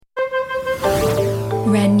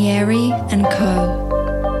Ranieri and Co.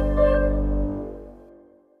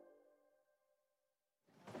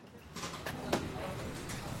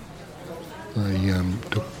 They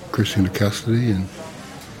took Chris into custody and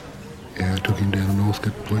took him down to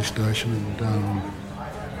Northcote Police Station, and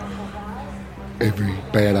every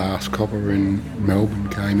badass copper in Melbourne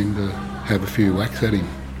came in to have a few whacks at him.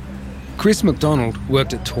 Chris McDonald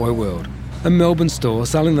worked at Toy World, a Melbourne store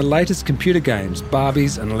selling the latest computer games,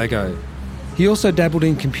 Barbies and Lego. He also dabbled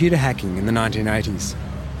in computer hacking in the 1980s.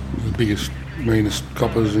 The biggest, meanest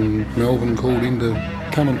coppers in Melbourne called in to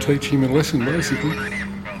come and teach him a lesson, basically.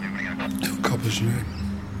 Coppers,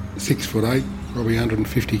 6'8", probably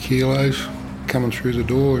 150 kilos, coming through the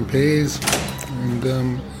door in pairs, and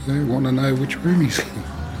they want to know which room he's in.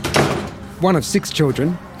 One of 6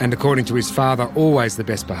 children, and according to his father, always the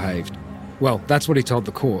best behaved. Well, that's what he told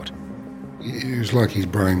the court. It was like his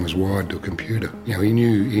brain was wired to a computer. He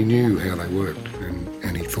knew how they worked,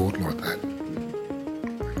 and he thought like that.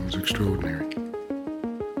 It was extraordinary.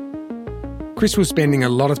 Chris was spending a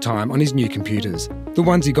lot of time on his new computers, the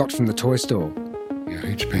ones he got from the toy store.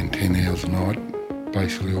 He'd spend 10 hours a night,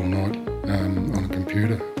 basically all night, on a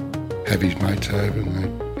computer. Have his mates over,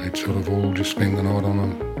 and they'd sort of all just spend the night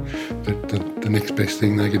on the next best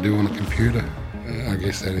thing they could do on a computer. I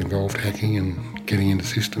guess that involved hacking and getting into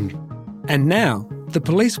systems. And now, the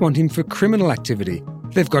police want him for criminal activity.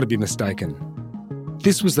 They've got to be mistaken.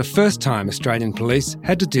 This was the first time Australian police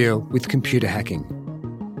had to deal with computer hacking.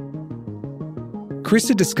 Chris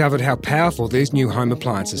had discovered how powerful these new home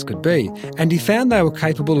appliances could be, and he found they were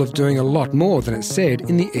capable of doing a lot more than it said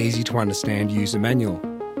in the easy-to-understand user manual.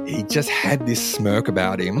 He just had this smirk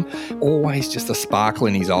about him, always just a sparkle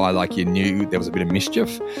in his eye, like you knew there was a bit of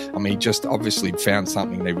mischief. He just obviously found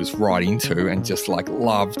something that he was right into and just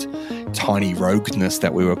loved tiny rogueness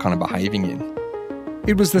that we were kind of behaving in.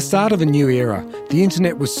 It was the start of a new era. The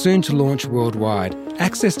internet was soon to launch worldwide,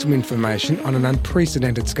 access to information on an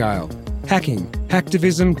unprecedented scale. Hacking,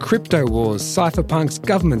 hacktivism, crypto wars, cypherpunks,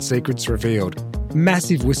 government secrets revealed.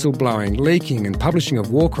 Massive whistleblowing, leaking and publishing of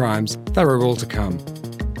war crimes, they were all to come.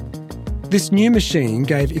 This new machine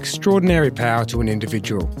gave extraordinary power to an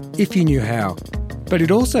individual, if he knew how. But it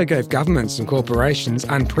also gave governments and corporations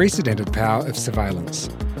unprecedented power of surveillance.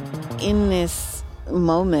 In this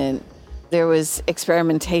moment, there was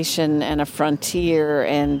experimentation and a frontier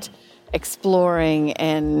and exploring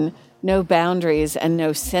and no boundaries and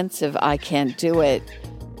no sense of I can't do it.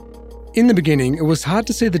 In the beginning, it was hard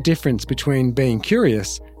to see the difference between being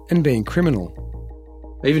curious and being criminal.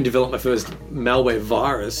 I even developed my first malware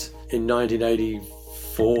virus in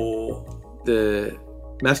 1984. The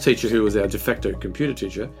maths teacher, who was our de facto computer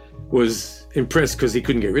teacher, was impressed because he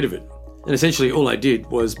couldn't get rid of it. And essentially all I did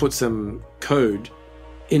was put some code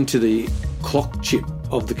into the clock chip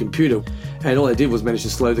of the computer. And all I did was manage to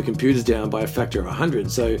slow the computers down by a factor of 100.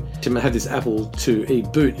 So to have this Apple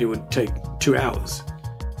IIe boot, it would take 2 hours.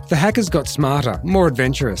 The hackers got smarter, more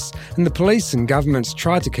adventurous, and the police and governments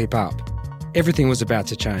tried to keep up. Everything was about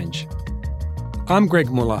to change. I'm Greg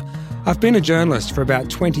Muller. I've been a journalist for about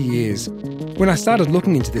 20 years. When I started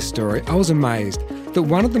looking into this story, I was amazed that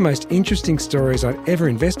one of the most interesting stories I'd ever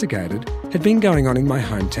investigated had been going on in my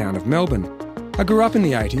hometown of Melbourne. I grew up in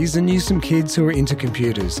the 80s and knew some kids who were into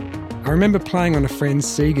computers. I remember playing on a friend's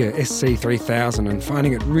Sega SC3000 and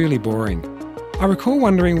finding it really boring. I recall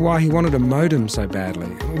wondering why he wanted a modem so badly.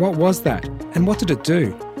 What was that? And what did it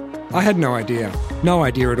do? I had no idea. No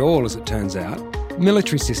idea at all, as it turns out.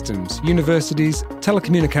 Military systems, universities,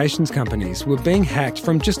 telecommunications companies were being hacked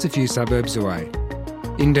from just a few suburbs away.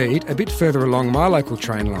 Indeed, a bit further along my local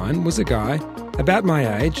train line was a guy, about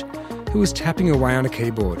my age, who was tapping away on a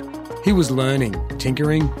keyboard. He was learning,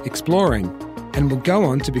 tinkering, exploring, and would go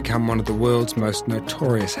on to become one of the world's most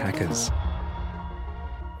notorious hackers.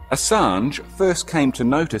 Assange first came to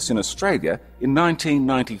notice in Australia in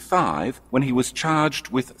 1995 when he was charged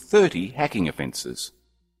with 30 hacking offences.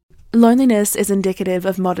 Loneliness is indicative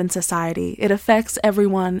of modern society. It affects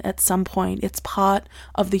everyone at some point. It's part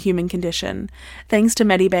of the human condition. Thanks to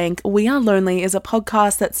Medibank, We Are Lonely is a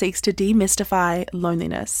podcast that seeks to demystify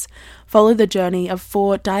loneliness. Follow the journey of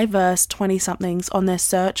 4 diverse 20-somethings on their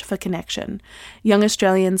search for connection. Young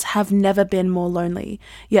Australians have never been more lonely,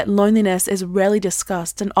 yet loneliness is rarely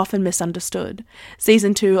discussed and often misunderstood.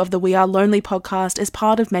 Season 2 of the We Are Lonely podcast is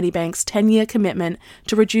part of Medibank's 10-year commitment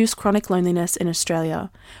to reduce chronic loneliness in Australia.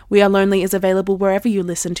 We Are Lonely is available wherever you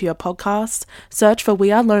listen to your podcasts. Search for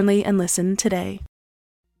We Are Lonely and listen today.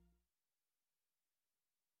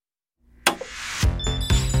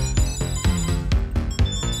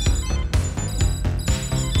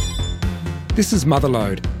 This is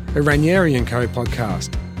Motherload, a Ranieri & Co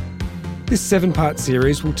podcast. This 7-part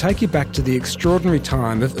series will take you back to the extraordinary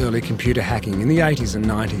time of early computer hacking in the 80s and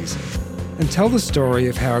 90s and tell the story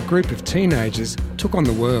of how a group of teenagers took on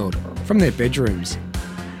the world from their bedrooms.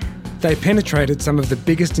 They penetrated some of the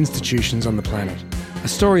biggest institutions on the planet, a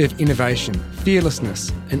story of innovation,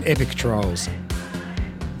 fearlessness and epic trolls.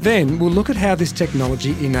 Then we'll look at how this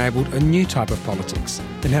technology enabled a new type of politics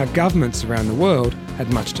and how governments around the world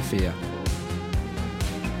had much to fear.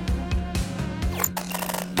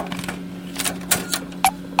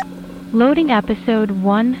 Loading episode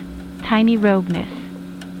 1, Tiny Rogueness.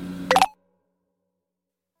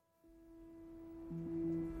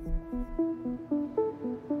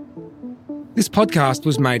 This podcast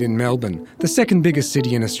was made in Melbourne, the second biggest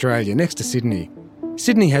city in Australia next to Sydney.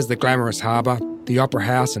 Sydney has the glamorous harbour, the Opera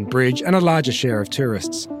House and Bridge and a larger share of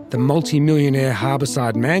tourists, the multi-millionaire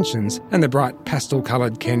harbourside mansions and the bright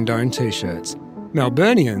pastel-coloured Ken Done t-shirts.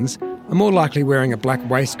 Melburnians are more likely wearing a black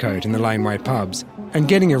waistcoat in the laneway pubs and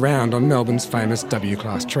getting around on Melbourne's famous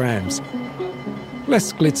W-class trams.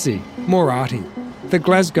 Less glitzy, more arty. The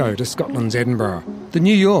Glasgow to Scotland's Edinburgh, the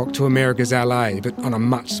New York to America's LA, but on a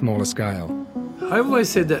much smaller scale. I've always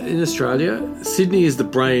said that in Australia, Sydney is the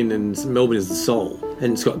brain and Melbourne is the soul,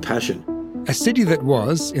 and it's got passion. A city that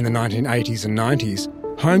was, in the 1980s and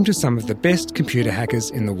 90s, home to some of the best computer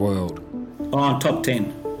hackers in the world. Oh, top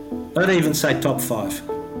 10. I'd even say top 5.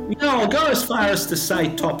 I'll go as far as to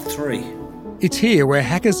say top 3. It's here where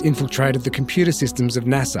hackers infiltrated the computer systems of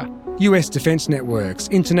NASA, US defence networks,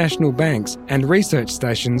 international banks and research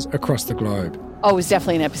stations across the globe. Oh, it was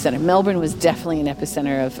definitely an epicenter. Melbourne was definitely an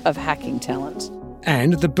epicenter of hacking talent.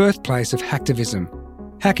 And the birthplace of hacktivism,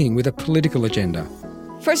 hacking with a political agenda.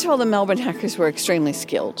 First of all, the Melbourne hackers were extremely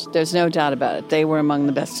skilled. There's no doubt about it. They were among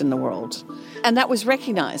the best in the world. And that was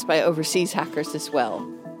recognised by overseas hackers as well.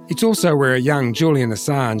 It's also where a young Julian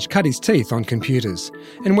Assange cut his teeth on computers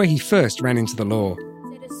and where he first ran into the law.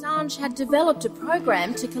 Assange had developed a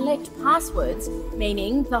program to collect passwords,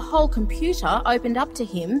 meaning the whole computer opened up to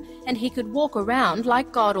him and he could walk around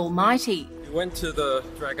like God Almighty. He went to the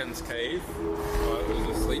dragon's cave while it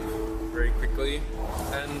was asleep very quickly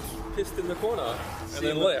and pissed in the corner and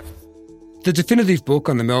then left. The definitive book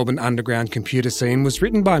on the Melbourne underground computer scene was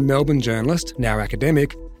written by Melbourne journalist, now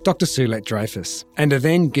academic, Dr. Soulette Dreyfus, and a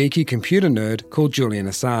then geeky computer nerd called Julian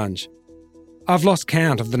Assange. I've lost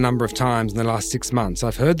count of the number of times in the last 6 months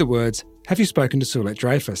I've heard the words, "Have you spoken to Soulette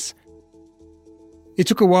Dreyfus?" It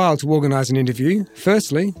took a while to organise an interview.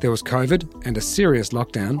 Firstly, there was COVID and a serious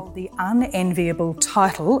lockdown. The unenviable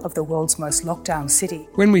title of the world's most locked-down city.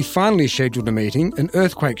 When we finally scheduled a meeting, an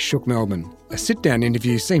earthquake shook Melbourne. A sit-down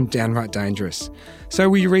interview seemed downright dangerous. So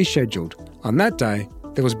we rescheduled. On that day,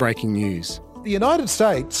 there was breaking news. The United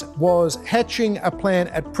States was hatching a plan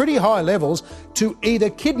at pretty high levels to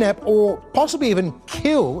either kidnap or possibly even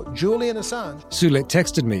kill Julian Assange. Soulette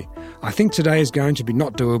texted me, "I think today is going to be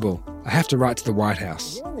not doable. I have to write to the White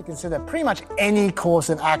House." You only consider pretty much any course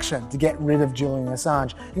of action to get rid of Julian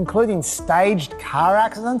Assange, including staged car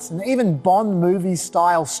accidents and even Bond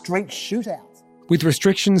movie-style street shootouts. With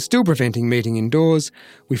restrictions still preventing meeting indoors,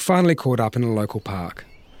 we finally caught up in a local park.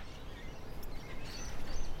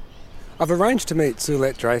 I've arranged to meet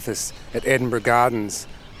Soulette Dreyfus at Edinburgh Gardens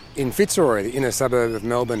in Fitzroy, the inner suburb of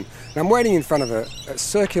Melbourne. And I'm waiting in front of a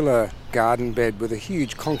circular garden bed with a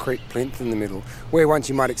huge concrete plinth in the middle, where once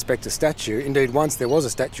you might expect a statue. Indeed, once there was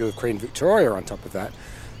a statue of Queen Victoria on top of that.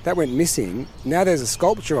 That went missing. Now there's a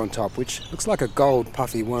sculpture on top, which looks like a gold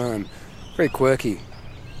puffy worm. Very quirky.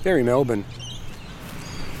 Very Melbourne.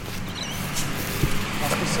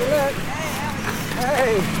 Soulette.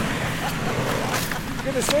 Hey.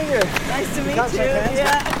 Good to see you. Nice to meet you.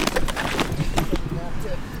 Yeah.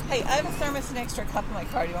 Hey, I have a thermos and extra cup in my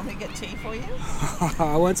car. Do you want me to get tea for you?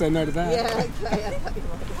 I won't say no to that. Yeah, okay. I thought you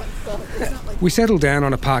might. We settled down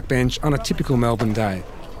on a park bench on a typical Melbourne day.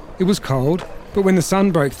 It was cold, but when the sun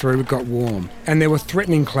broke through, it got warm, and there were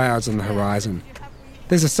threatening clouds on the horizon.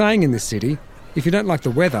 There's a saying in this city, if you don't like the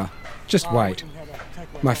weather, just wait.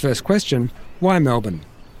 My first question, why Melbourne?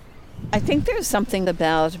 I think there's something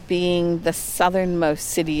about being the southernmost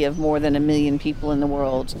city of more than 1 million people in the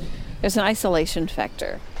world. There's an isolation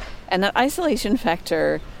factor. And that isolation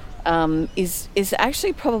factor is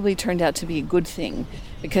actually probably turned out to be a good thing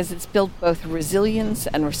because it's built both resilience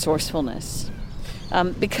and resourcefulness.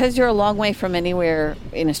 Because you're a long way from anywhere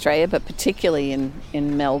in Australia, but particularly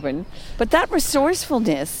in Melbourne. But that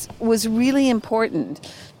resourcefulness was really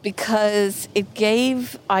important because it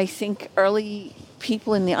gave, I think, early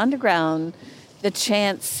people in the underground the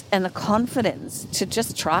chance and the confidence to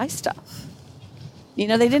just try stuff. You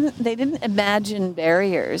know, they didn't imagine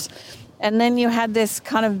barriers. And then you had this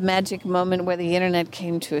kind of magic moment where the internet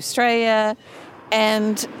came to Australia,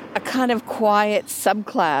 and a kind of quiet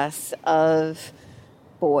subclass of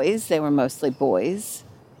boys, they were mostly boys,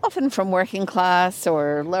 often from working class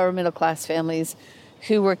or lower middle class families,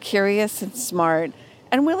 who were curious and smart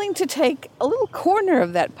and willing to take a little corner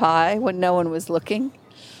of that pie when no one was looking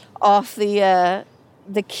off the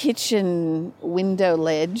kitchen window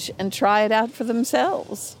ledge and try it out for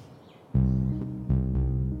themselves.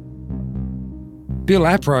 Bill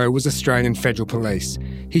Apro was Australian Federal Police.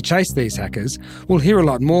 He chased these hackers. We'll hear a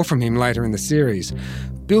lot more from him later in the series.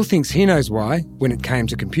 Bill thinks he knows why, when it came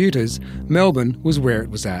to computers, Melbourne was where it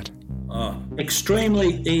was at.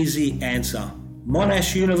 Extremely easy answer.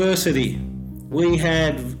 Monash University. We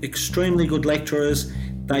had extremely good lecturers.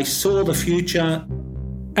 They saw the future.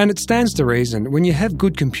 And it stands to reason, when you have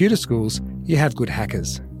good computer schools, you have good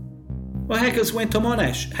hackers. Well, hackers went to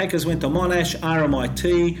Monash.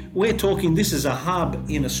 RMIT. We're talking, this is a hub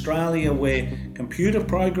in Australia where computer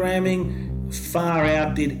programming far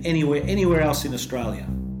outdid anywhere else in Australia.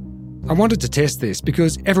 I wanted to test this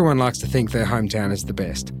because everyone likes to think their hometown is the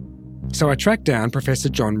best. So I tracked down Professor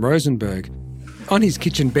John Rosenberg. On his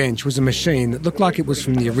kitchen bench was a machine that looked like it was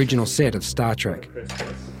from the original set of Star Trek.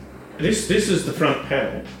 This is the front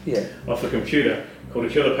panel of the computer called a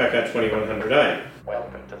Hewlett-Packard 2100A.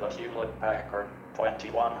 Welcome to the Hewlett-Packard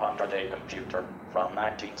 2100A computer from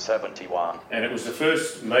 1971. And it was the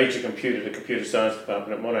first major computer the computer science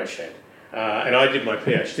department at Monash had. And I did my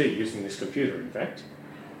PhD using this computer, in fact.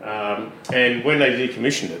 And when they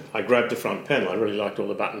decommissioned it, I grabbed the front panel. I really liked all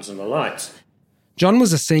the buttons and the lights. John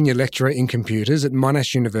was a senior lecturer in computers at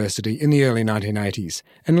Monash University in the early 1980s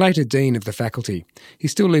and later dean of the faculty. He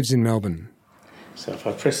still lives in Melbourne. So if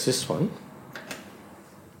I press this one...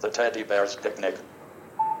 The Teddy Bear's Picnic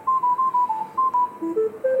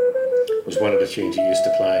was one of the tunes he used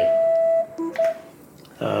to play.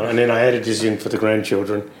 And then I added this in for the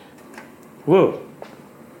grandchildren. Whoa,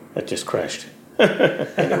 that just crashed.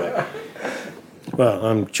 Anyway. Well,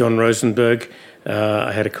 I'm John Rosenberg.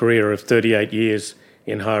 I had a career of 38 years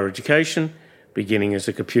in higher education, beginning as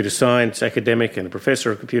a computer science academic and a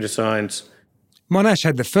professor of computer science. Monash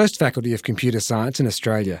had the first faculty of computer science in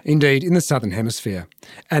Australia, indeed in the Southern Hemisphere.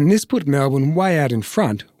 And this put Melbourne way out in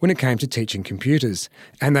front when it came to teaching computers.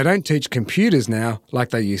 And they don't teach computers now like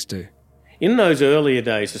they used to. In those earlier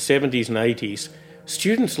days, the 70s and 80s,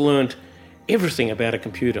 students learnt everything about a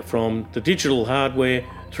computer, from the digital hardware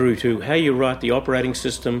through to how you write the operating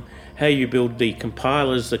system, how you build the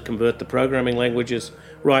compilers that convert the programming languages,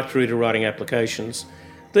 right through to writing applications.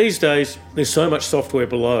 These days, there's so much software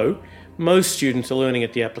below, most students are learning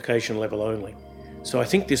at the application level only. So I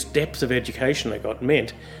think this depth of education they got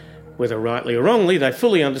meant, whether rightly or wrongly, they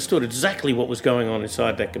fully understood exactly what was going on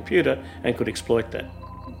inside that computer and could exploit that.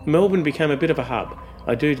 Melbourne became a bit of a hub.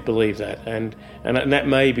 I do believe that, and that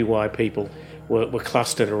may be why people were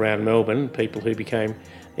clustered around Melbourne, people who became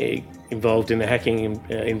involved in the hacking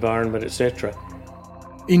environment, etc.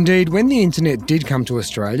 Indeed, when the internet did come to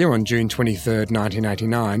Australia on June 23rd,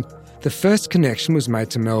 1989, the first connection was made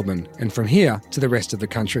to Melbourne, and from here to the rest of the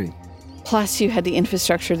country. Plus, you had the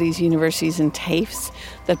infrastructure of these universities and TAFEs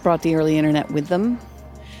that brought the early internet with them.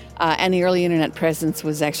 And the early internet presence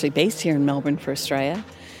was actually based here in Melbourne for Australia,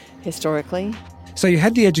 historically. So you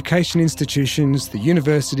had the education institutions, the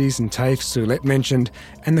universities and TAFEs Soulette mentioned,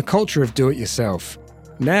 and the culture of do-it-yourself.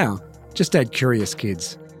 Now, just add curious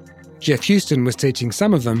kids. Jeff Houston was teaching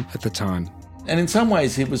some of them at the time. And in some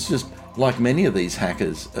ways, it was just like many of these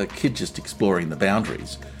hackers, a kid just exploring the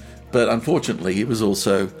boundaries. But unfortunately, he was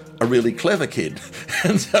also a really clever kid.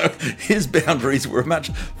 And so his boundaries were much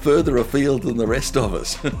further afield than the rest of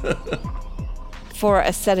us. For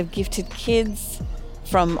a set of gifted kids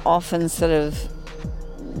from often sort of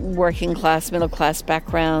working class, middle class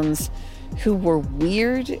backgrounds who were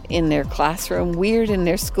weird in their classroom, weird in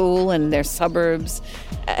their school and their suburbs,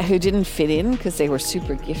 who didn't fit in because they were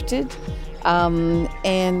super gifted.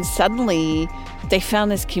 And suddenly they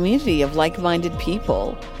found this community of like-minded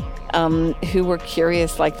people who were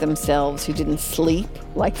curious like themselves, who didn't sleep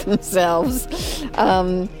like themselves,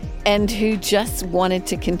 and who just wanted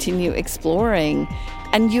to continue exploring.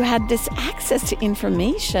 And you had this access to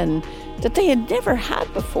information that they had never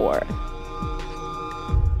had before.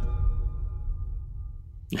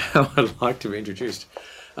 How I'd like to be introduced.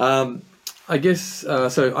 I guess,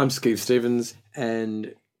 so I'm Steve Stevens,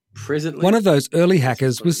 and presently... One of those early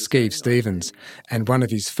hackers was Steve Stevens, and one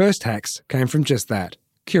of his first hacks came from just that,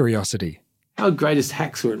 curiosity. Our greatest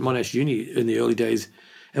hacks were at Monash Uni in the early days,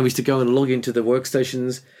 and we used to go and log into the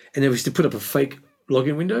workstations, and then we used to put up a fake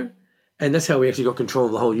login window, and that's how we actually got control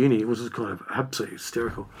of the whole uni. It was kind of absolutely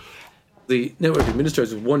hysterical. The network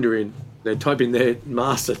administrators would wander in, they'd type in their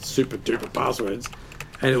master super duper passwords,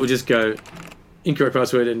 and it would just go incorrect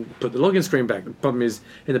password and put the login screen back. The problem is,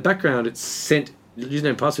 in the background, it sent the username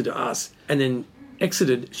and password to us and then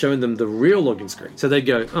exited showing them the real login screen. So they'd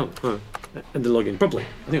go, oh, and then log in properly.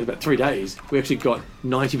 I think it was about 3 days. We actually got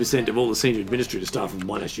 90% of all the senior administrative staff of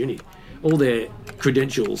Monash Uni, all their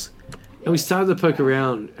credentials. And we started to poke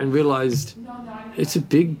around and realised it's a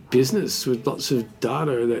big business with lots of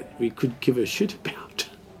data that we could give a shit about.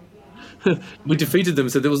 We defeated them,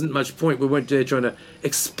 so there wasn't much point. We weren't there trying to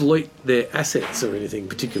exploit their assets or anything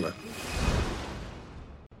particular.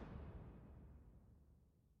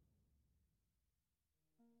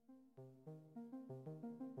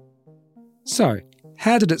 So,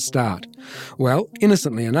 how did it start? Well,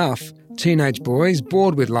 innocently enough, teenage boys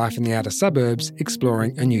bored with life in the outer suburbs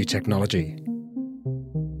exploring a new technology.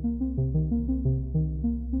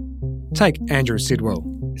 Take Andrew Sidwell.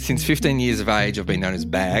 Since 15 years of age, I've been known as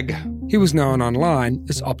Bag. He was known online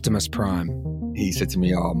as Optimus Prime. He said to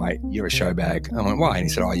me, "Oh, mate, you're a show bag." I went, "Why?" And he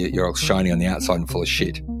said, "Oh, you're all shiny on the outside and full of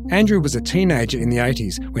shit." Andrew was a teenager in the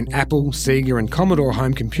 80s when Apple, Sega and Commodore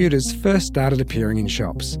home computers first started appearing in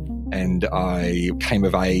shops. And I came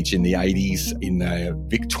of age in the 80s in the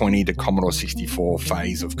VIC-20 to Commodore 64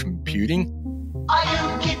 phase of computing. Are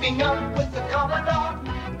you keeping up with the Commodore?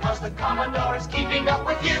 Because the Commodore is keeping up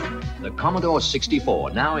with you. The Commodore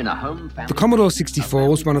 64, now in a home family. The Commodore 64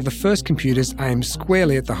 was one of the first computers aimed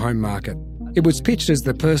squarely at the home market. It was pitched as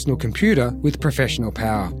the personal computer with professional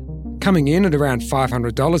power. Coming in at around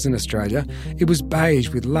 $500 in Australia, it was beige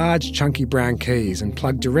with large chunky brown keys and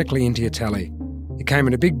plugged directly into your telly. It came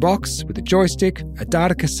in a big box with a joystick, a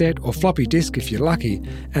data cassette or floppy disk if you're lucky,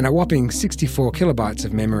 and a whopping 64 kilobytes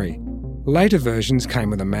of memory. Later versions came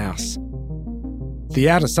with a mouse. The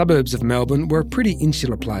outer suburbs of Melbourne were a pretty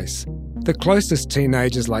insular place. The closest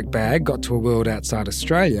teenagers like Bag got to a world outside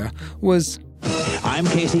Australia was... I'm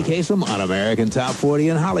Casey Kasem on American Top 40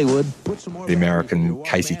 in Hollywood. The American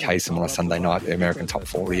Casey Kasem on a Sunday night, the American Top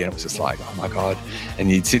 40, and it was just like, oh my God.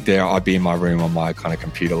 And you'd sit there, I'd be in my room on my kind of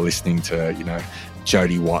computer listening to,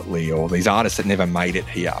 Jodie Watley or these artists that never made it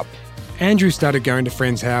here. Andrew started going to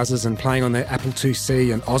friends' houses and playing on their Apple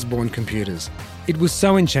IIc and Osborne computers. It was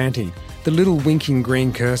so enchanting. The little winking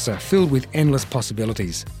green cursor filled with endless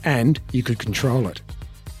possibilities, and you could control it.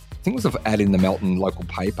 I think it was an ad in the Melton local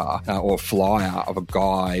paper or a flyer of a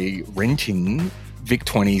guy renting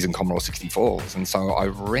VIC-20s and Commodore 64s. And so I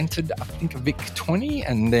rented, I think, a VIC-20,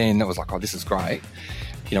 and then it was like, oh, this is great.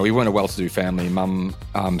 We weren't a well-to-do family. Mum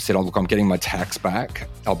said, oh, look, I'm getting my tax back.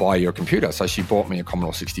 I'll buy you a computer. So she bought me a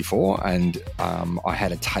Commodore 64, and I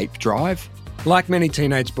had a tape drive. Like many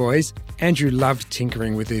teenage boys, Andrew loved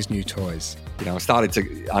tinkering with these new toys. I started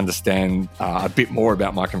to understand a bit more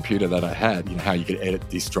about my computer that I had, how you could edit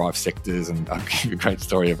disk drive sectors, and I'll give you a great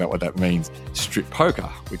story about what that means. Strip Poker,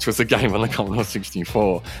 which was a game on the Commodore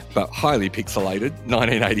 64, but highly pixelated,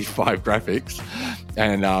 1985 graphics.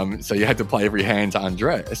 And so you had to play every hand to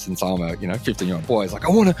undress. And so I'm a 15-year-old boy. I was like,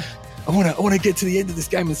 I want to get to the end of this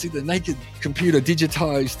game and see the naked computer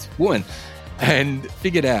digitized woman. And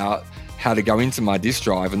figured out how to go into my disk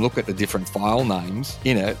drive and look at the different file names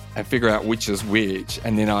in it and figure out which is which.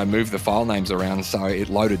 And then I moved the file names around so it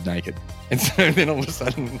loaded naked. And so then all of a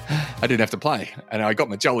sudden I didn't have to play. And I got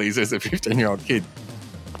my jollies as a 15-year-old kid.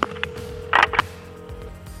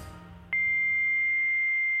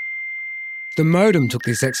 The modem took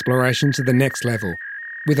this exploration to the next level.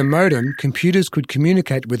 With a modem, computers could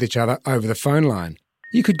communicate with each other over the phone line.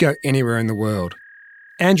 You could go anywhere in the world.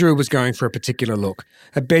 Andrew was going for a particular look,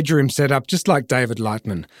 a bedroom set up just like David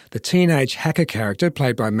Lightman, the teenage hacker character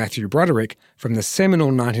played by Matthew Broderick from the seminal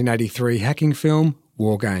 1983 hacking film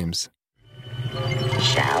War Games.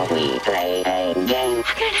 Shall we play a game?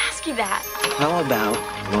 How can I ask you that? How about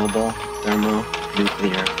global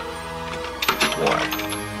thermonuclear war?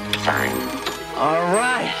 Fine. All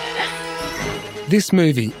right. This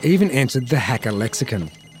movie even entered the hacker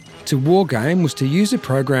lexicon. To war game was to use a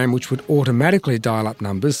program which would automatically dial up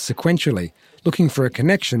numbers sequentially, looking for a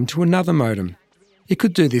connection to another modem. It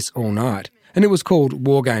could do this all night, and it was called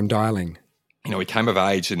war game dialing. We came of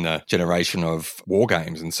age in the generation of war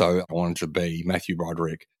games, and so I wanted to be Matthew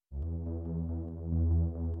Broderick.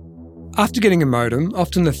 After getting a modem,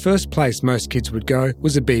 often the first place most kids would go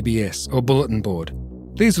was a BBS, or bulletin board.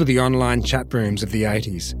 These were the online chat rooms of the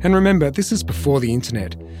 80s. And remember, this is before the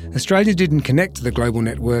internet. Australia didn't connect to the global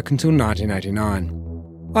network until 1989.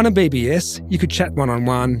 On a BBS, you could chat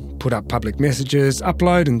one-on-one, put up public messages,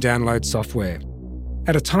 upload and download software.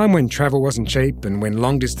 At a time when travel wasn't cheap and when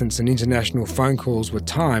long-distance and international phone calls were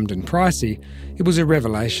timed and pricey, it was a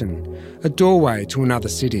revelation, a doorway to another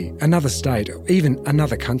city, another state, or even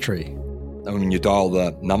another country. And when you dial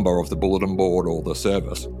the number of the bulletin board or the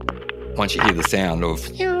service, once you hear the sound of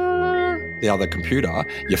the other computer,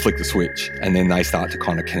 you flick the switch and then they start to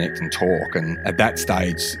kind of connect and talk. And at that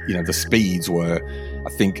stage, the speeds were, I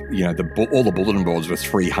think, all the bulletin boards were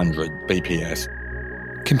 300 BPS.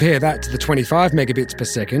 Compare that to the 25 megabits per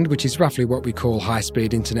second, which is roughly what we call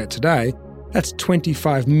high-speed internet today. That's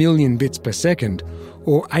 25 million bits per second,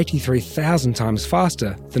 or 83,000 times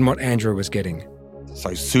faster than what Andrew was getting.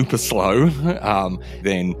 So super slow.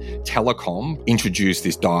 Then Telecom introduced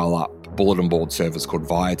this dial-up bulletin board service called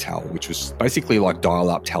Viatel, which was basically like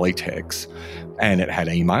dial-up teletext, and it had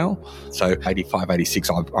email. So 85,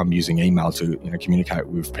 86, I'm using email to communicate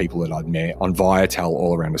with people that I'd met on Viatel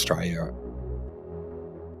all around Australia.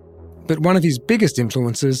 But one of his biggest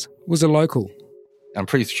influences was a local. I'm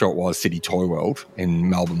pretty sure it was City Toy World in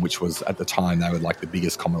Melbourne, which was, at the time, they were like the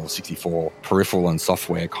biggest Commodore 64 peripheral and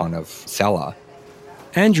software kind of seller.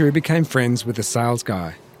 Andrew became friends with the sales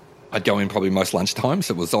guy. I'd go in probably most lunchtimes.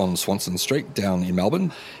 It was on Swanston Street down in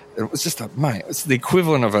Melbourne. It was just it's the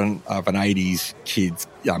equivalent of an 80s kids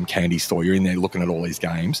candy store. You're in there looking at all these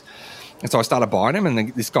games. And so I started buying them,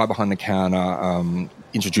 and this guy behind the counter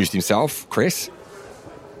introduced himself, Chris.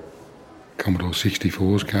 Commodore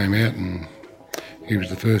 64s came out, and he was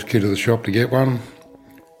the first kid of the shop to get one,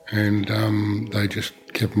 and they just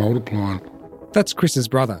kept multiplying. That's Chris's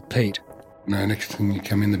brother, Pete. Next thing you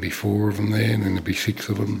come in, there'd be 4 of them there, and then there'd be 6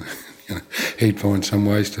 of them. He'd find some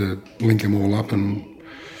ways to link them all up, and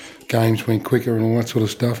games went quicker and all that sort of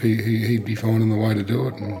stuff. He'd be finding the way to do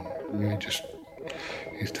it, and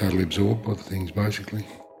he's totally absorbed by the things, basically.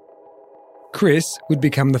 Chris would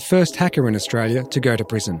become the first hacker in Australia to go to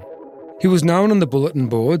prison. He was known on the bulletin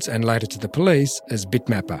boards and later to the police as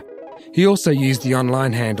Bitmapper. He also used the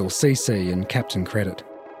online handle CC and Captain Credit.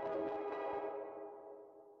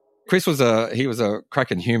 Chris was a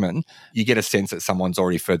cracking human. You get a sense that someone's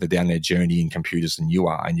already further down their journey in computers than you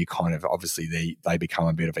are, and you kind of, obviously, they become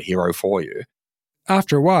a bit of a hero for you.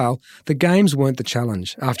 After a while, the games weren't the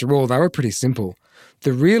challenge. After all, they were pretty simple.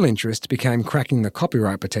 The real interest became cracking the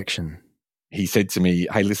copyright protection. He said to me,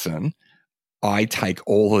 hey, listen, I take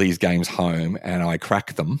all of these games home and I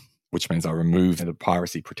crack them, which means I remove the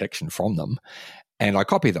piracy protection from them, and I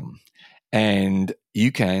copy them. And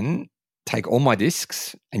you can take all my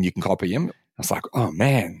discs and you can copy them. I was like, oh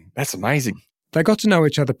man, that's amazing. They got to know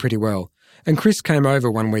each other pretty well, and Chris came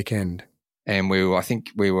over one weekend. And I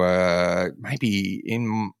think we were maybe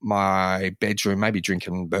in my bedroom, maybe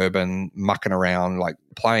drinking bourbon, mucking around, like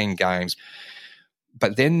playing games.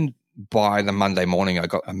 But then by the Monday morning, I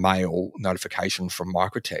got a mail notification from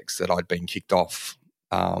Microtext that I'd been kicked off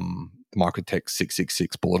the Microtext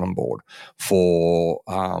 666 bulletin board for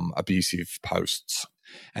abusive posts.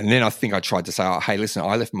 And then I think I tried to say, oh, hey, listen,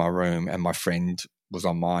 I left my room and my friend was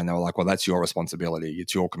on mine. They were like, well, that's your responsibility.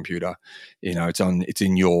 It's your computer. It's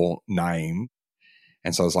in your name.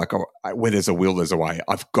 And so I was like, oh, where there's a will, there's a way.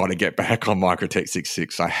 I've got to get back on Microtext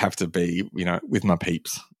 66. I have to be, with my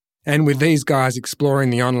peeps. And with these guys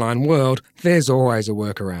exploring the online world, there's always a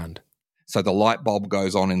workaround. So the light bulb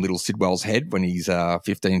goes on in little Sidwell's head when he's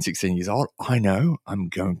 15, 16 years old. I know I'm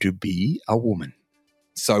going to be a woman.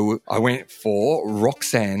 So I went for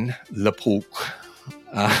Roxanne Lepoulque.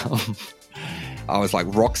 I was like,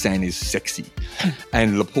 Roxanne is sexy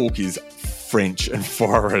and Lepoulque is French and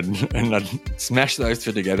foreign. And I smashed those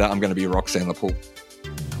two together. I'm going to be Roxanne Lepoulque.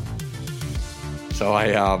 So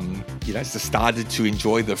I, started to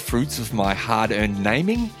enjoy the fruits of my hard-earned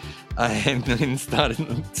naming, and then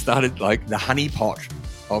started like the honeypot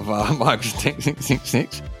of Microtext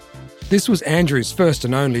 666. This was Andrew's first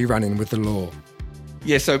and only run-in with the law.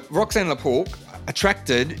 Yeah, so Roxanne Lepoulque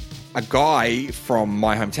attracted a guy from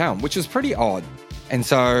my hometown, which was pretty odd. And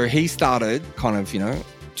so he started kind of,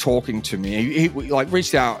 talking to me. He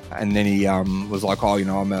reached out, and then he was like, oh,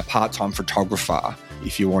 I'm a part-time photographer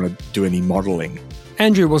if you want to do any modelling.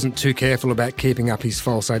 Andrew wasn't too careful about keeping up his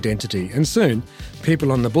false identity, and soon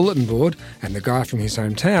people on the bulletin board and the guy from his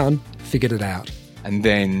hometown figured it out. And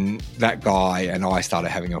then that guy and I started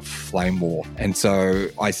having a flame war. And so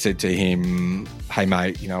I said to him, hey,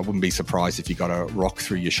 mate, I wouldn't be surprised if you got a rock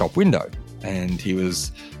through your shop window. And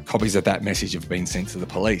copies of that message have been sent to the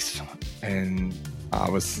police. And I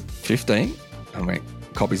was 15. I went,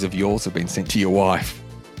 copies of yours have been sent to your wife.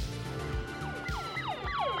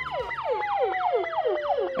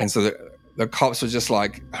 And so the cops were just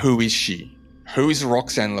like, who is she? Who is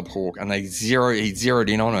Roxanne Lepoulque? And he zeroed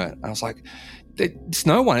in on it. And I was like, it's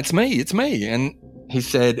no one. It's me. And He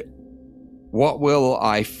said, "What will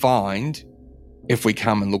I find if we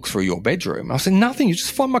come and look through your bedroom?" I said, "Nothing, you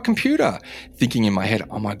just find my computer." Thinking in my head,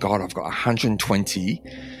 oh my God, I've got 120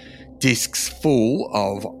 discs full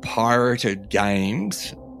of pirated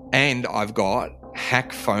games, and I've got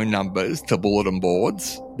hack phone numbers to bulletin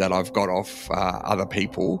boards that I've got off other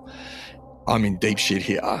people. I'm in deep shit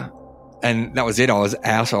here. And that was it. I was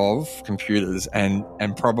out of computers and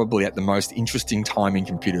probably at the most interesting time in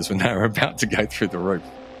computers when they were about to go through the roof.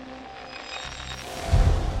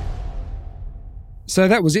 So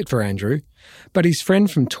that was it for Andrew. But his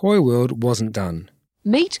friend from Toy World wasn't done.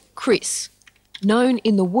 Meet Chris, known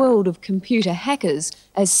in the world of computer hackers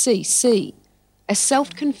as CC, a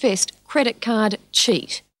self-confessed credit card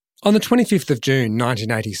cheat. On the 25th of June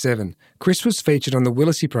 1987, Chris was featured on the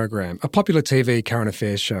Willacy program, a popular TV current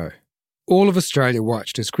affairs show. All of Australia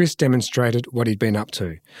watched as Chris demonstrated what he'd been up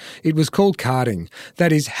to. It was called carding,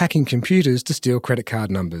 that is, hacking computers to steal credit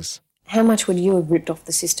card numbers. How much would you have ripped off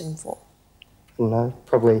the system for? No,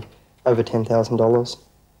 probably over $10,000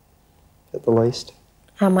 at the least.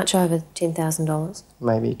 How much over $10,000?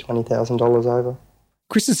 Maybe $20,000 over.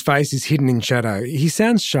 Chris's face is hidden in shadow. He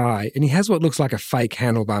sounds shy and he has what looks like a fake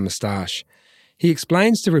handlebar moustache. He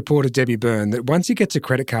explains to reporter Debbie Byrne that once he gets a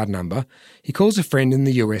credit card number, he calls a friend in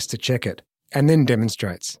the US to check it and then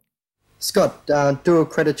demonstrates. Scott, do a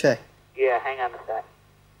credit check. Yeah, hang on a sec.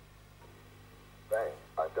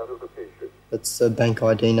 That's the bank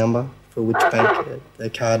ID number for which bank the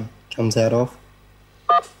card comes out of.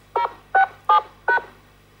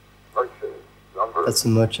 That's the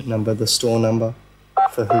merchant number, the store number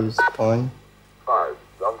for who's buying.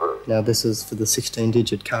 Now this is for the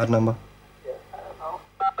 16-digit card number.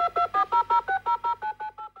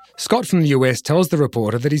 Scott from the US tells the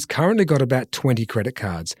reporter that he's currently got about 20 credit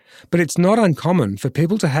cards, but it's not uncommon for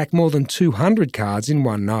people to hack more than 200 cards in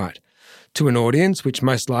one night. To an audience which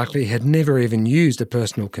most likely had never even used a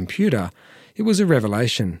personal computer, it was a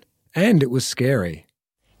revelation, and it was scary.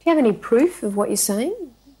 Do you have any proof of what you're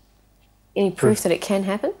saying? Any proof that it can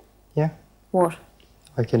happen? Yeah. What?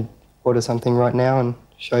 I can order something right now and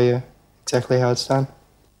show you exactly how it's done.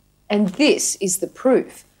 And this is the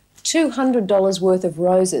proof. $200 worth of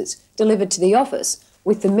roses delivered to the office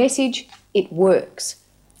with the message, "It works."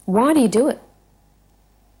 Why do you do it?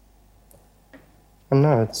 I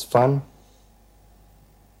know, it's fun.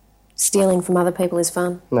 Stealing from other people is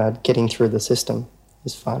fun? No, getting through the system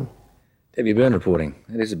is fun. Debbie Byrne reporting.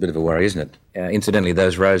 It is a bit of a worry, isn't it? Incidentally,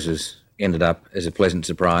 those roses ended up as a pleasant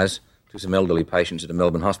surprise to some elderly patients at a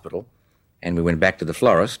Melbourne hospital, and we went back to the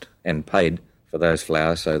florist and paid for those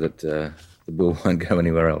flowers so that the bill won't go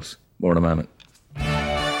anywhere else. More in a moment.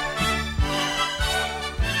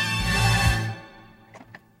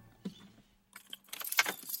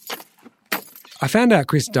 I found out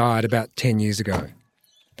Chris died about 10 years ago.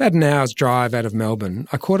 About an hour's drive out of Melbourne,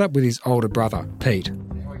 I caught up with his older brother, Pete.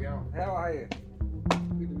 How are you?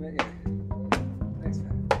 Good to meet you. Thanks,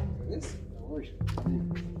 man. This? No worries.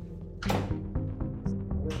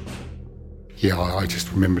 Yeah, I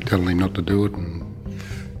just remember telling him not to do it. And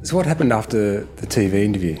so what happened after the TV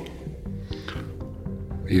interview?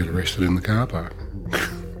 He got arrested in the car park.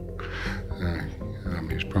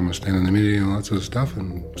 He was promised anonymity and all that sort of stuff,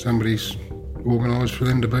 and somebody's organised for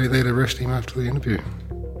them to be there to arrest him after the interview.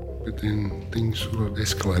 But then things sort of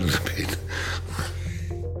escalated a bit.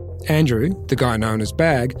 Andrew, the guy known as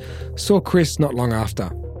Bag, saw Chris not long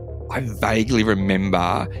after. I vaguely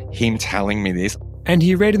remember him telling me this. And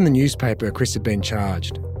he read in the newspaper Chris had been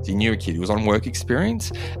charged. He knew a kid who was on work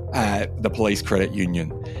experience at the police credit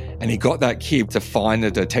union. And he got that kid to find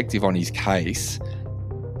the detective on his case,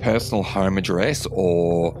 personal home address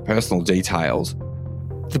or personal details.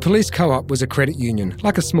 The police co-op was a credit union,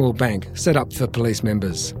 like a small bank, set up for police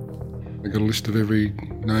members. They got a list of every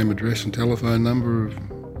name, address and telephone number of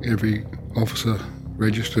every officer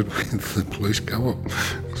registered with the police co-op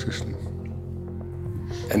system.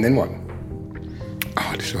 And then what?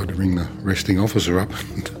 I decided to ring the arresting officer up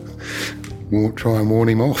and try and warn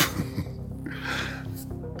him off.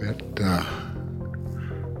 About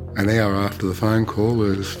an hour after the phone call,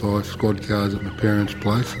 there was 5 squad cars at my parents'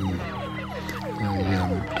 place, and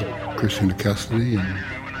they took Chris into custody and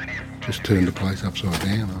just turned the place upside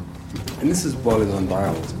down. And this is while he's on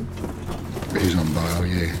bail, isn't it? He's on bail,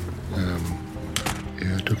 yeah.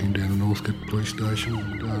 I took him down to Northcote Police Station,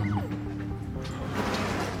 and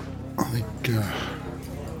I think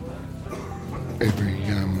every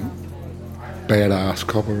badass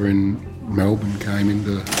copper in Melbourne came in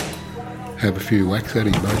to have a few whacks at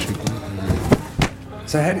him, basically.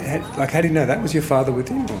 So how do you know that? Was your father with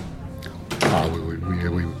him? Or?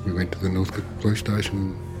 We went to the Northcote Police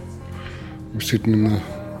Station We're sitting in the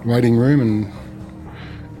waiting room, and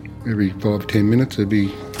every 5-10 minutes there'd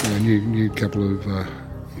be a new couple of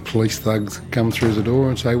police thugs come through the door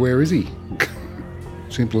and say, "Where is he?"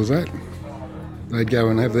 Simple as that. They'd go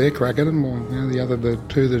and have their crack at him, while the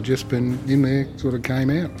two that had just been in there sort of came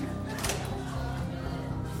out.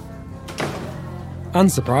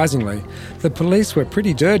 Unsurprisingly, the police were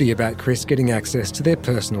pretty dirty about Chris getting access to their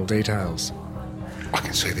personal details. I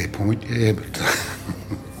can see their point, yeah, but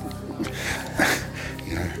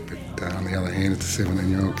on the other hand, it's a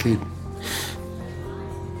 17-year-old kid.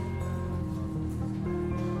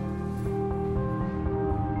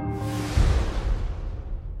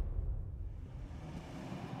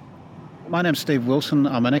 My name's Steve Wilson.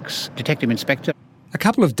 I'm an ex-detective inspector. A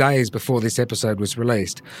couple of days before this episode was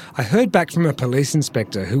released, I heard back from a police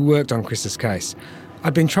inspector who worked on Chris's case.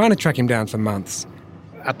 I'd been trying to track him down for months.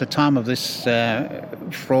 At the time of this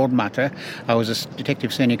fraud matter, I was a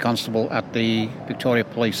detective senior constable at the Victoria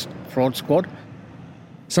Police Fraud Squad.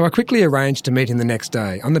 So I quickly arranged to meet him the next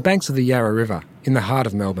day on the banks of the Yarra River in the heart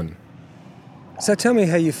of Melbourne. So tell me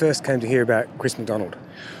how you first came to hear about Chris MacDonald.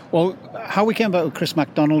 Well, how we came about with Chris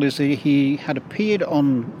MacDonald is he had appeared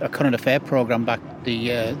on a current affair programme back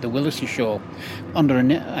the Willisey show. Under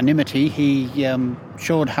anonymity, he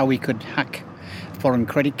showed how he could hack foreign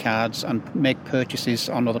credit cards and make purchases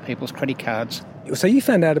on other people's credit cards. So you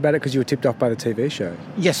found out about it because you were tipped off by the TV show?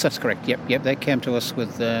 Yes, that's correct. Yep. They came to us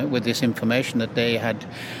with this information that they had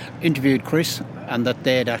interviewed Chris and that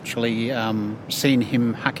they had actually seen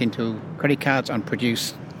him hack into credit cards and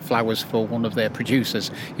produce flowers for one of their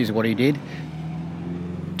producers, is what he did.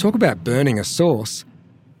 Talk about burning a source.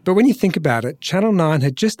 But when you think about it, Channel 9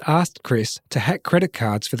 had just asked Chris to hack credit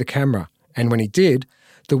cards for the camera. And when he did,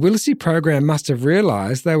 the Willisey program must have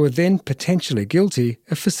realised they were then potentially guilty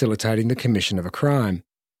of facilitating the commission of a crime.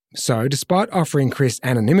 So, despite offering Chris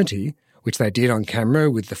anonymity, which they did on camera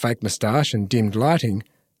with the fake moustache and dimmed lighting,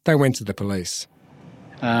 they went to the police.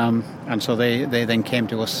 And so they then came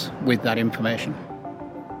to us with that information.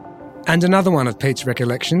 And another one of Pete's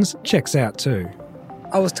recollections checks out too.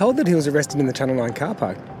 I was told that he was arrested in the Channel 9 car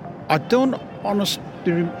park. I don't honestly...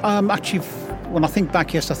 actually, when I think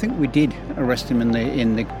back, yes, I think we did arrest him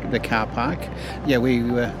in the car park. Yeah, we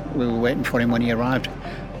were waiting for him when he arrived.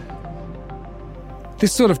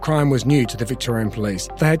 This sort of crime was new to the Victorian Police.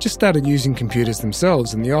 They had just started using computers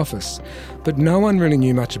themselves in the office, but no one really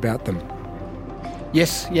knew much about them.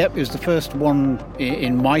 Yes, it was the first one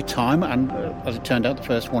in my time, and as it turned out, the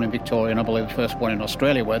first one in Victoria, and I believe the first one in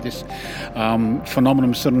Australia, where this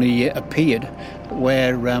phenomenon suddenly appeared,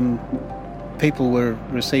 where people were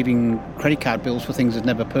receiving credit card bills for things they'd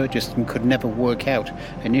never purchased and could never work out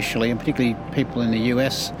initially, and particularly people in the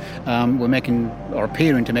US were making or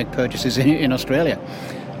appearing to make purchases in Australia,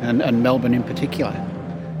 and Melbourne in particular.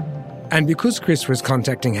 And because Chris was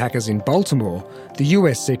contacting hackers in Baltimore, the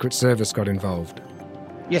US Secret Service got involved.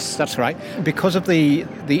 Yes, that's right. Because of the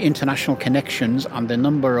international connections and the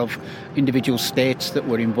number of individual states that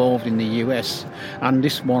were involved in the US, and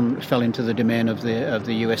this one fell into the domain of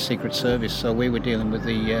the US Secret Service. So we were dealing with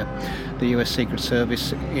the US Secret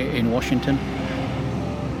Service in Washington.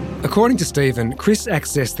 According to Stephen, Chris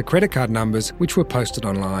accessed the credit card numbers which were posted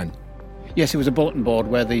online. Yes, it was a bulletin board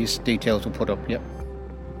where these details were put up, yep.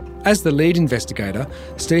 As the lead investigator,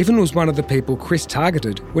 Stephen was one of the people Chris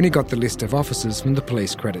targeted when he got the list of officers from the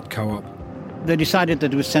Police Credit Co-op. They decided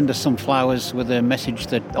that they would send us some flowers with a message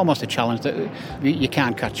that, almost a challenge, that you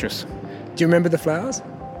can't catch us. Do you remember the flowers?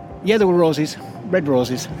 Yeah, they were roses, red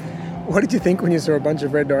roses. What did you think when you saw a bunch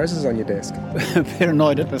of red roses on your desk? A bit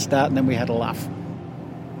annoyed at the start, and then we had a laugh.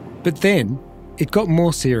 But then, it got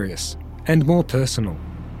more serious and more personal.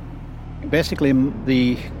 Basically,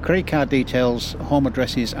 the credit card details, home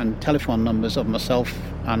addresses and telephone numbers of myself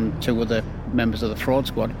and two other members of the fraud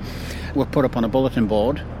squad were put up on a bulletin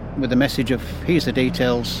board with the message of, here's the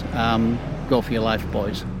details, go for your life,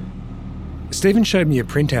 boys. Stephen showed me a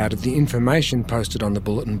printout of the information posted on the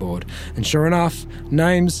bulletin board, and sure enough,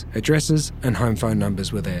 names, addresses and home phone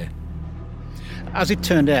numbers were there. As it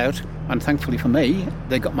turned out, and thankfully for me,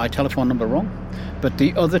 they got my telephone number wrong, but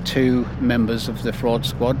the other two members of the fraud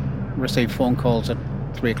squad received phone calls at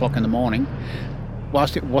 3 o'clock in the morning.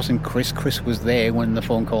 Whilst it wasn't Chris was there when the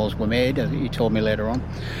phone calls were made, as he told me later on.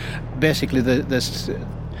 Basically,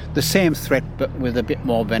 the same threat, but with a bit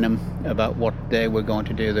more venom about what they were going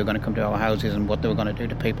to do. They were going to come to our houses and what they were going to do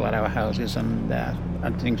to people at our houses and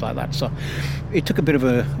things like that. So it took a bit of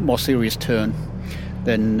a more serious turn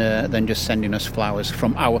than just sending us flowers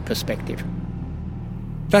from our perspective.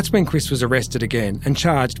 That's when Chris was arrested again and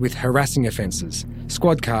charged with harassing offences,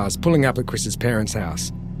 squad cars pulling up at Chris's parents'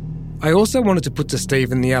 house. I also wanted to put to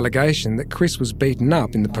Stephen the allegation that Chris was beaten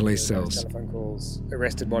up in the police cells. Telephone calls,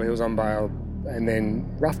 arrested while he was on bail, and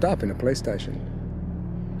then roughed up in a police station.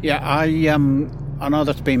 Yeah, I know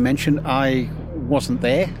that's been mentioned. I wasn't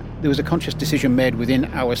there. There was a conscious decision made within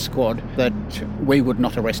our squad that we would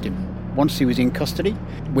not arrest him. Once he was in custody,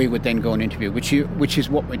 we would then go and interview, which is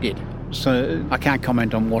what we did. So I can't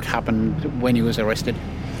comment on what happened when he was arrested,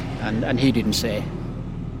 and he didn't say.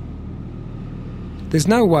 There's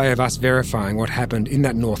no way of us verifying what happened in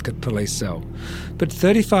that Northcote police cell. But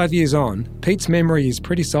 35 years on, Pete's memory is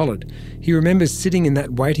pretty solid. He remembers sitting in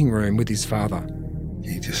that waiting room with his father.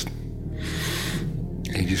 He just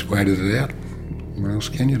waited it out. What else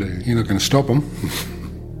can you do? You're not going to stop him.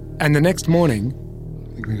 And the next morning...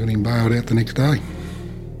 I think we got him bailed out the next day.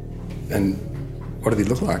 And what did he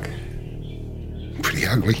look like? Pretty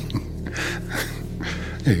ugly.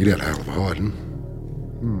 Yeah, he'd had a hell of a hiding.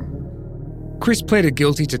 Chris pleaded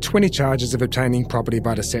guilty to 20 charges of obtaining property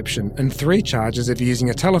by deception and 3 charges of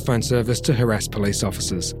using a telephone service to harass police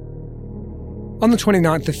officers. On the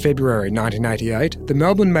 29th of February 1988, the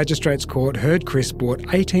Melbourne Magistrates Court heard Chris bought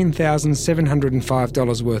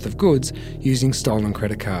 $18,705 worth of goods using stolen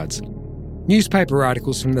credit cards. Newspaper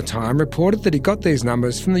articles from the time reported that he got these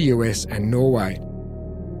numbers from the US and Norway.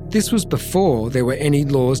 This was before there were any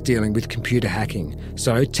laws dealing with computer hacking,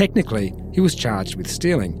 so technically he was charged with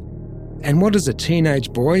stealing. And what does a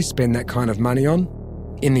teenage boy spend that kind of money on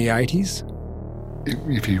in the 80s?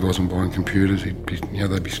 If he wasn't buying computers,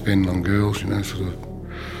 they'd be spending on girls, sort of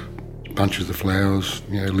bunches of flowers,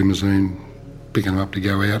 limousine, picking them up to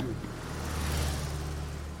go out.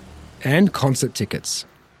 And concert tickets.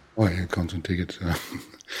 Oh yeah, concert tickets.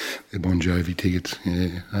 The Bon Jovi tickets,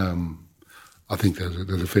 yeah. I think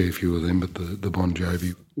there's a fair few of them, but the Bon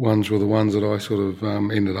Jovi ones were the ones that I sort of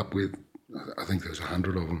ended up with. I think there was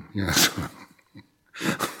 100 of them,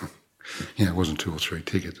 So, it wasn't 2 or 3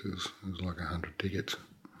 tickets. It was like 100 tickets.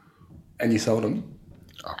 And you sold them?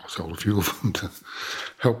 Oh, I sold a few of them to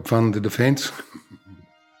help fund the defence.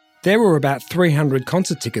 There were about 300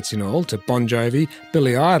 concert tickets in all to Bon Jovi,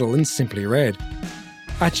 Billy Idol and Simply Red.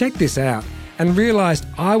 I checked this out and realised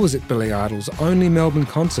I was at Billy Idol's only Melbourne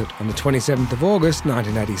concert on the 27th of August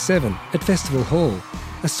 1987 at Festival Hall,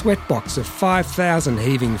 a sweatbox of 5,000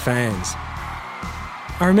 heaving fans.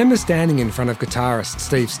 I remember standing in front of guitarist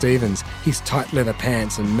Steve Stevens, his tight leather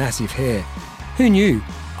pants and massive hair. Who knew?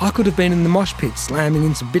 I could have been in the mosh pit slamming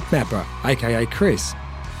into Bitmapper, aka Chris.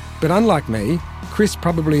 But unlike me, Chris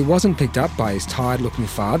probably wasn't picked up by his tired-looking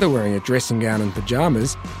father wearing a dressing gown and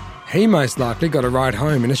pyjamas. He most likely got a ride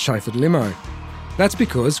home in a chauffeured limo. That's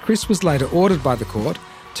because Chris was later ordered by the court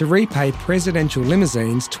to repay presidential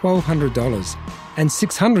limousines $1,200 and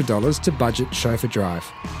 $600 to budget chauffeur drive.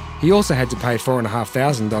 He also had to pay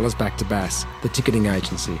 $4,500 back to Bass, the ticketing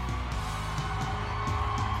agency.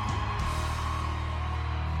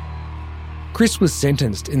 Chris was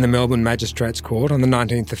sentenced in the Melbourne Magistrates Court on the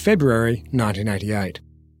 19th of February 1988.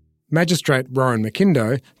 Magistrate Warren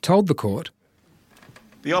McIndoe told the court,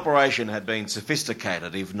 "The operation had been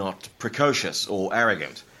sophisticated, if not precocious or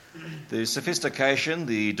arrogant. The sophistication,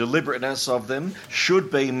 the deliberateness of them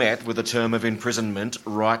should be met with a term of imprisonment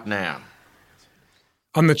right now."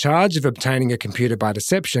 On the charge of obtaining a computer by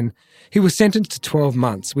deception, he was sentenced to 12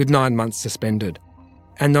 months with 9 months suspended.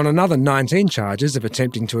 And on another 19 charges of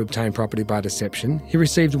attempting to obtain property by deception, he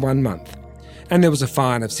received 1 month. And there was a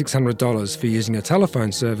fine of $600 for using a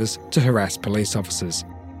telephone service to harass police officers.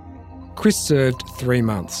 Chris served 3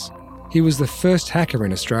 months. He was the first hacker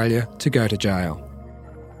in Australia to go to jail.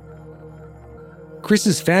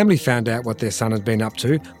 Chris's family found out what their son had been up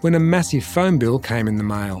to when a massive phone bill came in the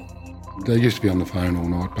mail. They used to be on the phone all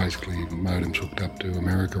night, basically modems hooked up to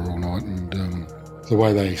America all night, and the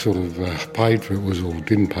way they sort of paid for it was, or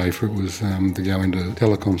didn't pay for it, was to go into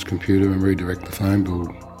Telecom's computer and redirect the phone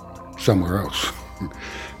bill somewhere else.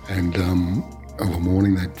 And of a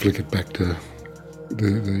morning they'd flick it back to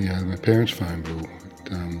the parents' phone bill.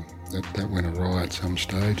 That went awry at some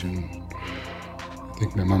stage, and I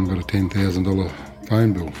think my mum got a $10,000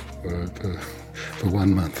 phone bill for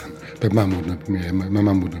 1 month. But my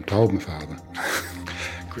mum wouldn't have told my father.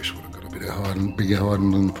 Chris would have got a bit of bigger hiding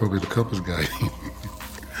than probably the coppers gave him.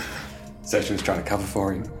 So she was trying to cover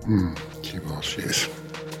for him? She was, yes.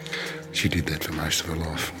 She did that for most of her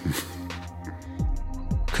life.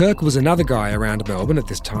 Kirk was another guy around Melbourne at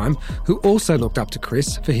this time who also looked up to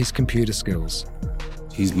Chris for his computer skills.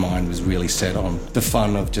 His mind was really set on the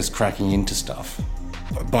fun of just cracking into stuff.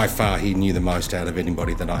 By far, he knew the most out of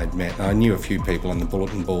anybody that I had met. I knew a few people on the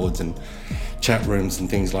bulletin boards and chat rooms and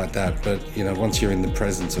things like that, but once you're in the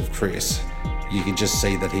presence of Chris, you could just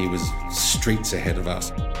see that he was streets ahead of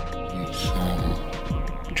us.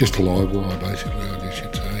 just a live wire, basically, I guess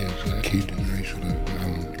you'd say, as a kid. He sort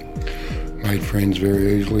of made friends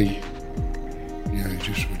very easily.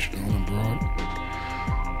 Just switched on and bright.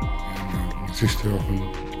 And my sister often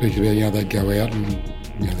speaks about, they'd go out and,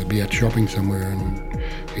 they'd be out shopping somewhere, and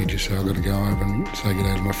he'd just say, I've got to go over and say good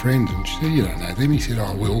day to my friends. And she said, you don't know them. He said,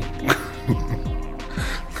 I will.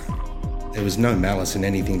 There was no malice in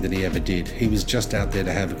anything that he ever did. He was just out there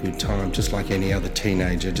to have a good time, just like any other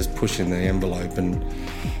teenager, just pushing the envelope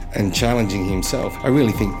and challenging himself. I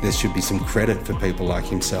really think there should be some credit for people like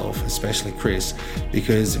himself, especially Chris,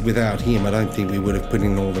 because without him, I don't think we would have put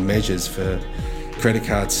in all the measures for credit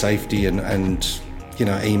card safety and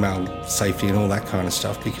email safety and all that kind of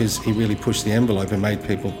stuff, because he really pushed the envelope and made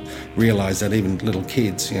people realise that even little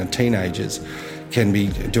kids, teenagers, can be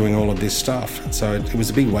doing all of this stuff. So it was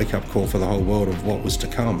a big wake-up call for the whole world of what was to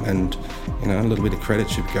come, and a little bit of credit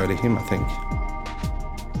should go to him, I think.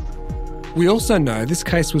 We also know this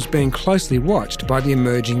case was being closely watched by the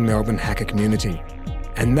emerging Melbourne hacker community,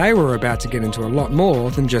 and they were about to get into a lot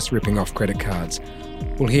more than just ripping off credit cards.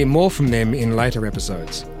 We'll hear more from them in later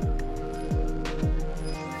episodes.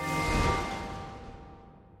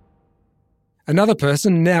 Another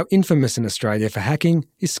person now infamous in Australia for hacking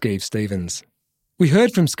is Skeeve Stevens. We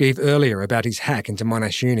heard from Skeeve earlier about his hack into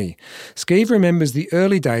Monash Uni. Skeeve remembers the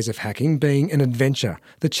early days of hacking being an adventure,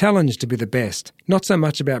 the challenge to be the best, not so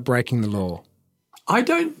much about breaking the law. I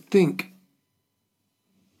don't think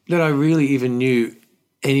that I really even knew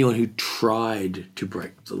anyone who tried to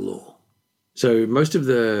break the law. So most of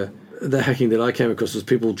the hacking that I came across was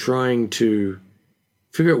people trying to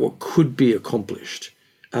figure out what could be accomplished,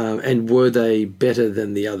 and were they better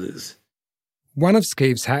than the others. One of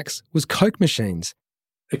Skeeve's hacks was Coke machines.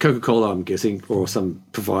 A Coca-Cola, I'm guessing, or some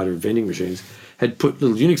provider of vending machines, had put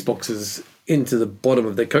little Unix boxes into the bottom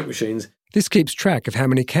of their Coke machines. This keeps track of how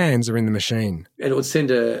many cans are in the machine. And it would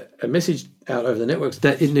send a message out over the networks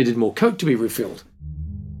that it needed more Coke to be refilled.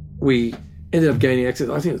 We ended up gaining access,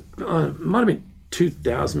 I think it might have been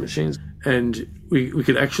 2,000 machines, and we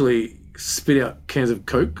could actually spit out cans of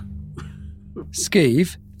Coke.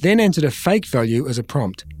 Skeeve then entered a fake value as a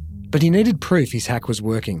prompt, but he needed proof his hack was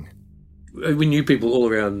working. We knew people all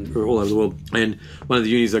around, or all over the world, and one of the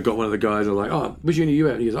unis, I got one of the guys, I was like, oh, which uni are you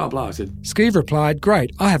at? And he goes, oh, blah. I said, Skeeve replied,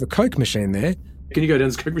 great, I have a Coke machine there. Can you go down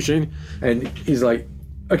this Coke machine? And he's like,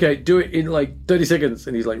 okay, do it in like 30 seconds.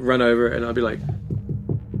 And he's like, run over, and I'd be like,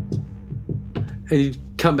 and he'd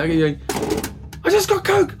come back and he'd go, I just got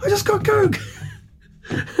Coke.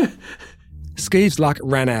 Skeeve's luck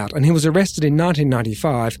ran out, and he was arrested in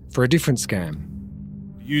 1995 for a different scam.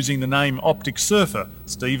 Using the name Optic Surfer,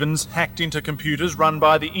 Stevens hacked into computers run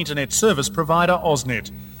by the internet service provider AusNet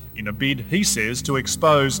in a bid, he says, to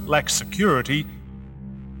expose lax security.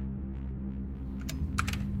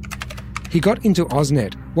 He got into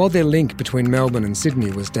AusNet while their link between Melbourne and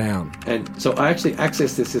Sydney was down. And so I actually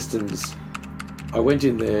accessed their systems. I went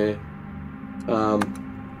in there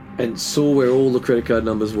and saw where all the credit card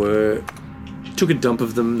numbers were, took a dump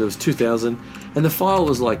of them, there was 2,000, and the file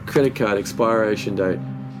was like credit card expiration date,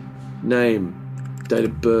 name, date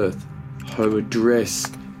of birth, home address,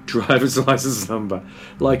 driver's license number.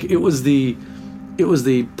 Like it was the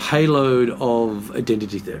payload of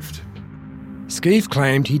identity theft. Skeeve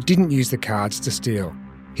claimed he didn't use the cards to steal.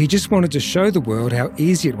 He just wanted to show the world how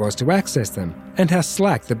easy it was to access them and how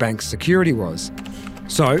slack the bank's security was.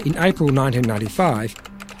 So, in April 1995,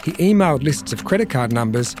 he emailed lists of credit card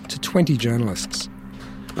numbers to 20 journalists.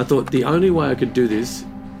 I thought the only way I could do this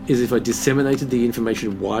is if I disseminated the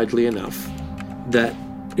information widely enough that,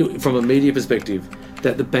 from a media perspective,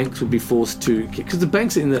 that the banks would be forced to... Because the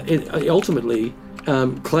banks ultimately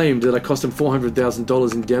claimed that I cost them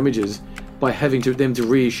 $400,000 in damages by having them to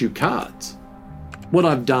reissue cards. What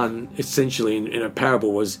I've done, essentially, in a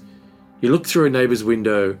parable was, you look through a neighbour's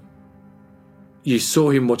window, you saw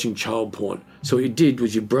him watching child porn. So what you did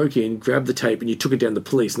was you broke in, grabbed the tape, and you took it down to the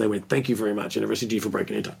police, and they went, thank you very much, and arrested you for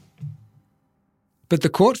breaking into. But the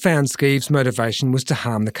court found Skeeve's motivation was to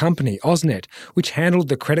harm the company, AusNet, which handled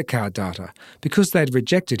the credit card data, because they'd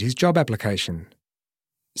rejected his job application.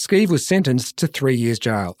 Skeeve was sentenced to 3 years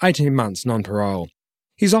jail, 18 months non-parole.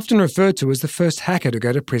 He's often referred to as the first hacker to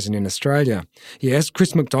go to prison in Australia. Yes,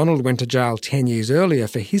 Chris McDonald went to jail 10 years earlier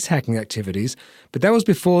for his hacking activities, but that was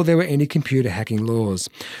before there were any computer hacking laws.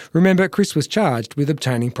 Remember, Chris was charged with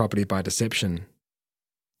obtaining property by deception.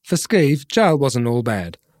 For Skeeve, jail wasn't all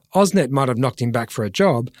bad. AusNet might have knocked him back for a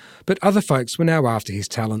job, but other folks were now after his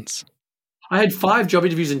talents. I had 5 job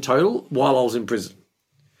interviews in total while I was in prison.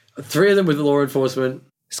 3 of them with law enforcement.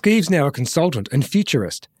 Skeeve's now a consultant and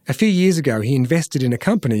futurist. A few years ago, he invested in a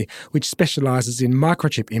company which specialises in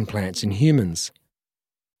microchip implants in humans.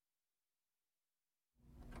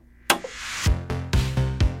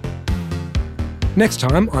 Next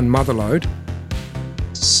time on Motherlode.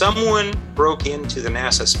 Someone broke into the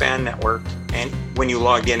NASA SPAN network, and when you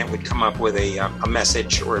logged in, it would come up with a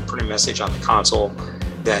message or a printed message on the console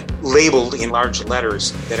that labeled in large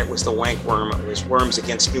letters that it was the wank worm. It was Worms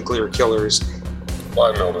Against Nuclear Killers.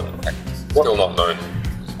 Why Melbourne? Still not known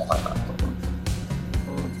behind that.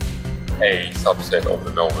 A subset of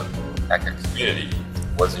the Melbourne hacker community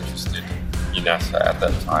was interested in NASA at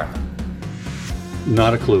that time.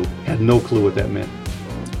 Not a clue. Had no clue what that meant.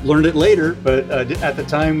 Learned it later, but at the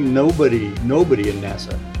time, nobody in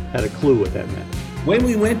NASA had a clue what that meant. When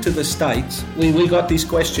we went to the States, we got this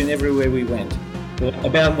question everywhere we went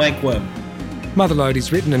about wankworm. Motherlode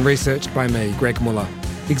is written and researched by me, Greg Muller.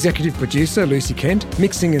 Executive producer Lucy Kent,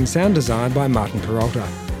 mixing and sound design by Martin Peralta.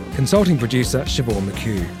 Consulting producer Siobhan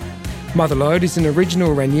McHugh. Motherlode is an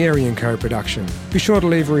original Ranieri & Co production. Be sure to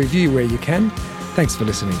leave a review where you can. Thanks for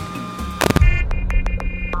listening.